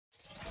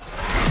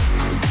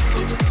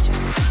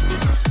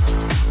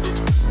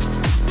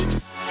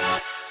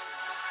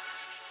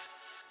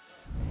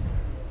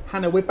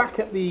Hannah, we're back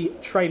at the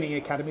Training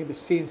Academy, the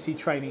CNC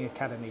Training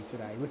Academy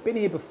today. We've been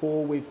here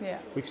before, we've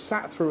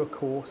sat through a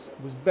course,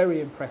 was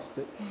very impressed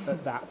at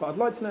that, but I'd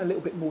like to know a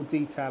little bit more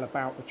detail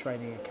about the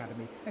Training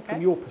Academy,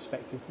 from your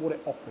perspective, what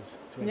it offers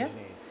to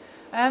engineers.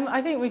 I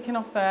think we can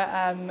offer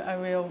a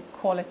real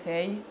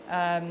quality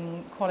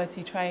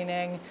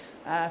training.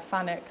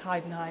 Fanuc,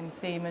 Heidenhain,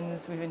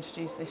 Siemens we've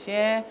introduced this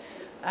year.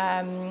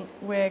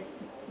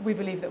 We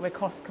believe that we're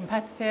cost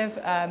competitive.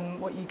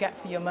 What you get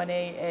for your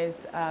money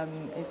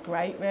is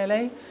great,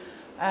 really.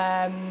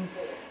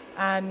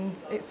 And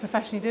it's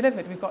professionally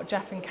delivered. We've got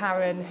Jeff and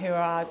Karen, who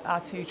are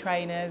our two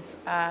trainers.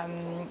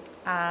 And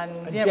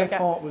Jeff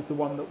Hart was the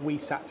one that we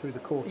sat through the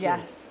course with.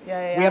 Yes,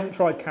 yeah. We haven't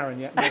tried Karen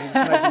yet,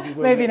 maybe we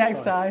will maybe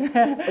next time.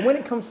 And when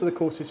it comes to the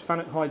courses,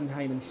 Fanuc,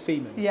 Heidenhain and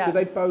Siemens, do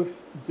they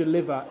both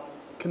deliver,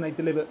 can they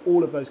deliver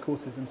all of those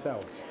courses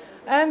themselves?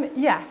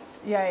 Yes,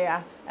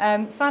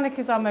 Fanuc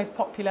is our most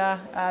popular,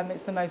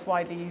 it's the most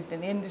widely used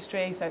in the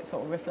industry, so it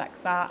sort of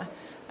reflects that.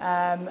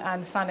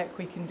 And Fanuc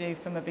we can do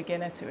from a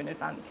beginner to an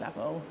advanced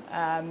level.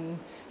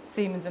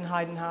 Siemens and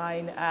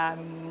Heidenhain,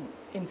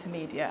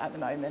 intermediate at the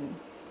moment.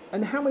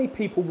 And how many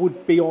people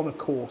would be on a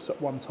course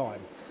at one time?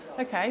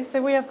 Okay,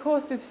 so we have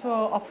courses for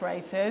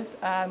operators,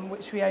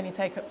 which we only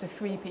take up to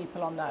 3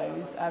 people on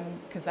those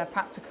because they're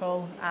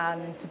practical,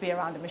 and to be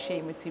around a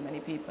machine with too many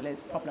people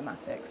is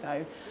problematic.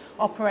 So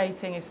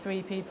operating is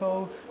 3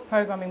 people,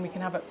 programming we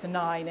can have up to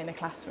 9 in a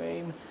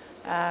classroom,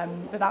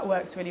 but that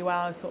works really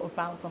well, sort of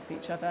bounce off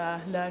each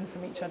other, learn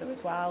from each other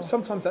as well.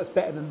 Sometimes that's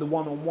better than the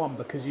one-on-one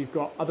because you've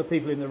got other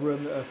people in the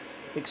room that are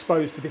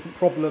exposed to different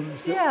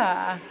problems,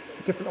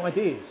 different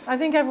ideas. I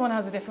think everyone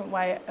has a different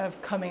way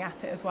of coming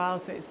at it as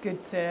well, so it's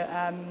good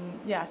to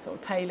sort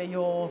of tailor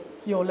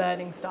your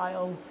learning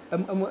style.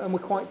 And we're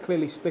quite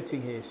clearly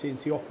splitting here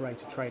CNC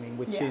operator training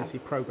with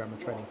CNC programmer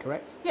training,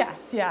 correct?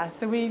 Yes,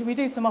 so we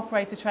do some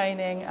operator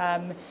training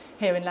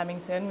here in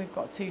Leamington. We've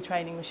got 2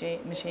 training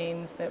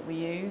machines that we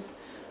use,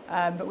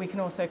 but we can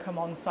also come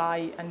on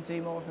site and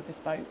do more of a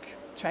bespoke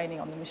training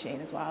on the machine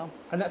as well.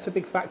 And that's a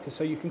big factor,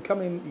 so you can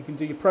come in, you can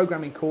do your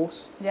programming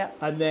course,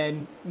 and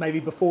then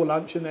maybe before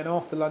lunch and then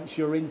after lunch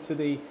you're into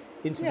the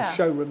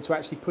showroom to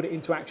actually put it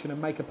into action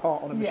and make a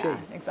part on a machine.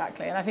 Yeah,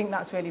 exactly, and I think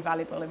that's really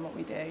valuable in what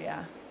we do,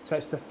 So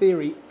it's the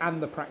theory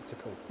and the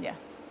practical. Yes,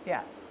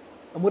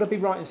 And would I be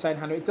right in saying,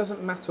 Hannah, it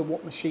doesn't matter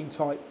what machine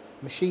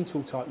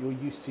tool type you're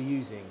used to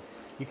using,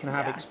 you can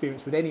have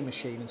experience with any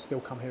machine and still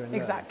come here and learn?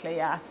 Exactly,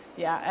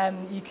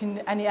 you can,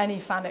 any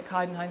Fanuc,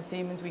 Heidenhain,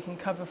 Siemens we can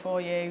cover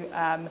for you,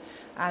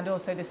 and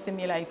also the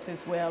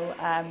simulators will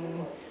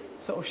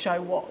sort of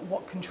show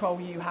what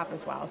control you have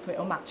as well, so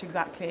it'll match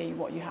exactly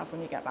what you have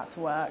when you get back to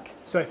work.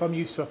 So if I'm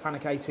used to a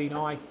Fanuc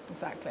 18i,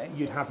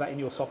 you'd have that in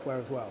your software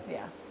as well?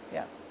 Yeah.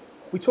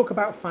 We talk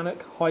about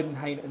Fanuc,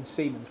 Heidenhain and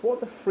Siemens. What are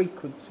the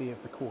frequency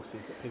of the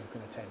courses that people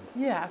can attend?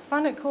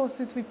 Fanuc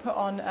courses we put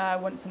on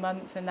once a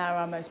month, and they're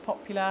our most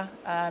popular,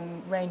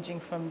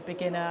 ranging from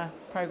beginner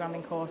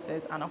programming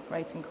courses and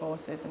operating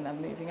courses and then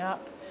moving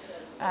up.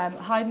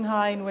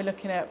 Heidenhain we're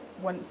looking at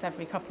once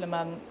every couple of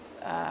months,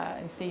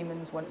 and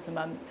Siemens once a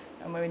month,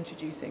 and we're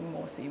introducing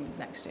more Siemens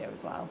next year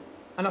as well.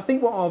 And I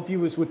think what our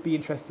viewers would be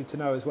interested to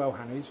know as well,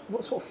 Hannah, is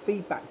what sort of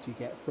feedback do you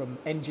get from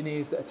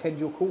engineers that attend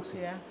your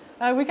courses?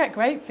 We get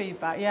great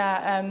feedback,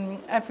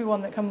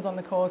 everyone that comes on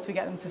the course, we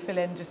get them to fill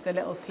in just a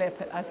little slip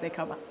as they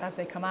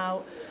come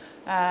out,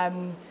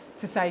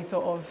 to say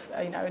sort of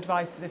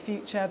advice for the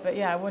future. But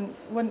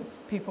once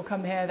people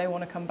come here, they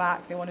want to come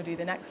back, they want to do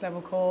the next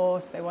level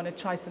course, they want to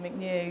try something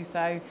new.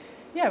 So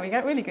we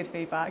get really good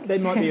feedback. They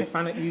might be a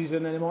Fanuc user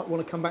and then they might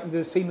want to come back and do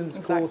a Siemens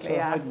course or a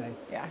Heidenhain.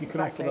 You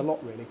can offer a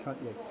lot really, can't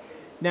you?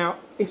 Now,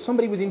 if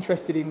somebody was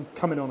interested in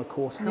coming on a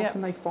course, how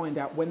can they find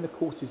out when the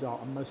courses are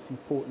and most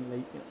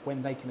importantly,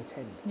 when they can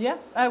attend?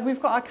 We've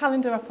got our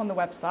calendar up on the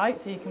website,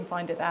 so you can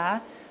find it there.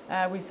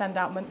 We send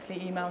out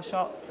monthly email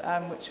shots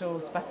which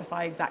will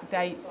specify exact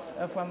dates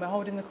of when we're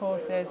holding the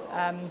courses.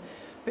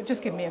 But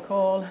just give me a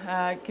call,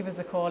 give us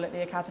a call at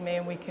the Academy,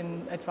 and we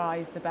can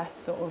advise the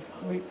best sort of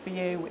route for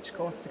you, which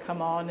course to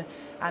come on,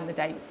 and the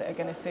dates that are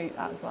going to suit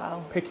that as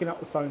well. Picking up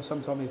the phone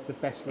sometimes is the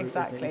best route,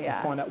 isn't it? You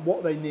can find out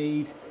what they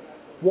need,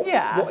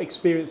 what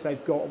experience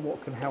they've got and what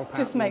can help out.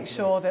 Just make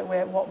sure that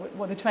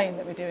what the training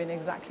that we're doing is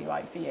exactly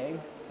right for you.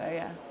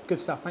 So Good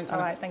stuff, thanks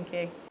Hannah. All right, thank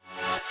you.